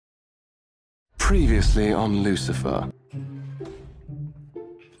Previously on Lucifer.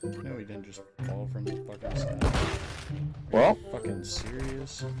 No, he didn't just fall from the fucking sky. Well, Fucking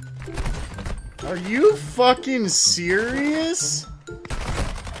serious? Are you fucking serious?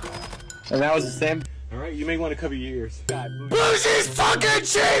 and that was the same. Alright, you may want to cover your ears. Bougie's fucking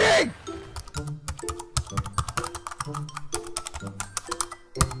cheating!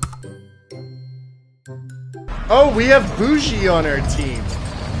 Oh, we have Bougie on our team.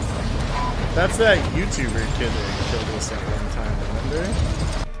 That's that YouTuber kid that killed us at one time, remember?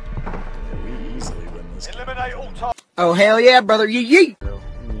 Yeah, we easily win this game. Eliminate all time. Oh hell yeah, brother, yeet!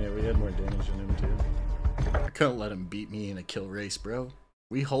 Yeah, we had more damage than him too. I couldn't let him beat me in a kill race, bro.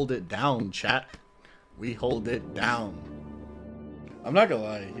 We hold it down, chat. We hold it down. I'm not gonna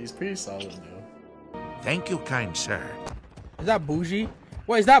lie, he's pretty solid though. Thank you, kind sir. Is that Bougie?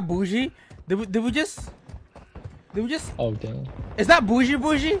 Wait, is that Bougie? Did we just... Oh damn. Is that Bougie?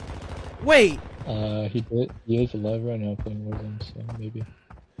 Wait. He is alive right now playing Warzone, so maybe.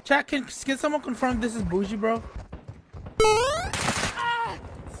 Chat, can someone confirm this is Bougie, bro?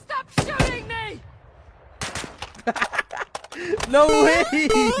 Stop shooting me! No way!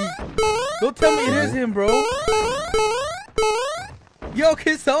 Don't tell me it is him, bro. Yo,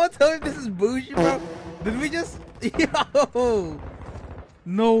 can someone tell me this is Bougie, bro? Did we just... Yo!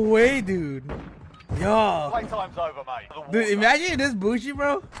 No way, dude. Yo. Playtime's over, mate. Dude, imagine it is Bougie,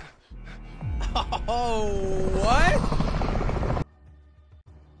 bro. Oh, what?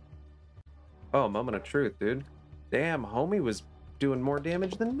 Oh, moment of truth, dude. Damn, homie was doing more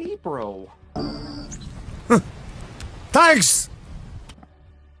damage than me, bro. Thanks!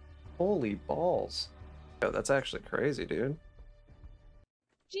 Holy balls. Yo, that's actually crazy, dude.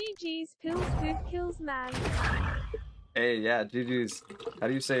 GG's pills food kills man. Hey, yeah, GG's. How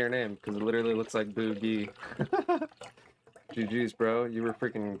do you say your name? Because it literally looks like Boogie. GG's, bro. You were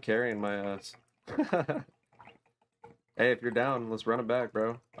freaking carrying my ass. Hey, if you're down, let's run it back,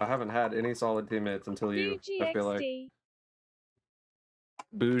 bro. I haven't had any solid teammates until you, I feel like.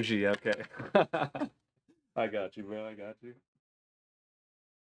 Bougie, okay. I got you, bro. I got you.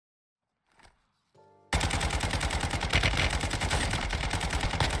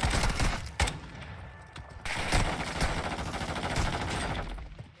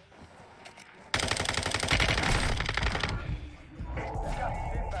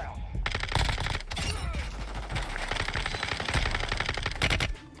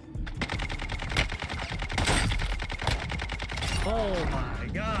 Oh my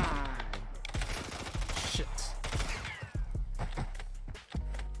god. Shit.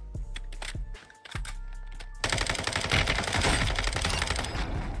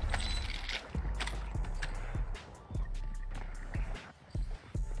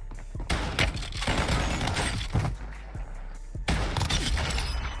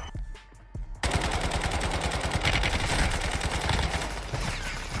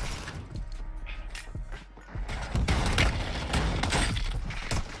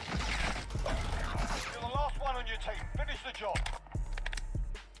 Finish the job.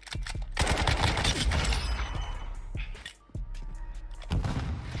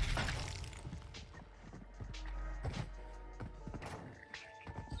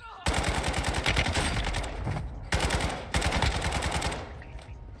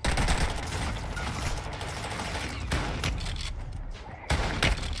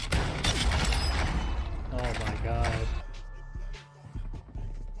 Oh my god.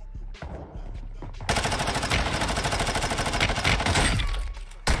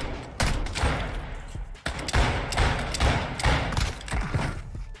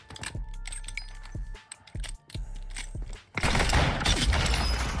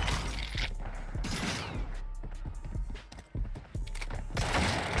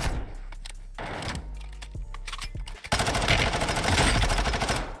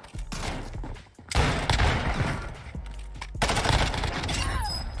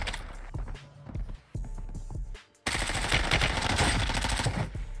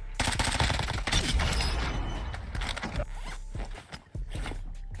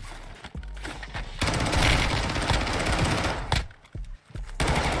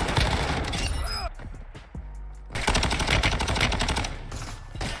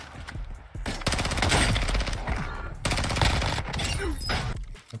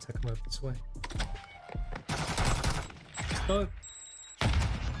 Come up this way. Let's go.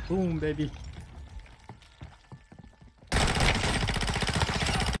 Boom, baby.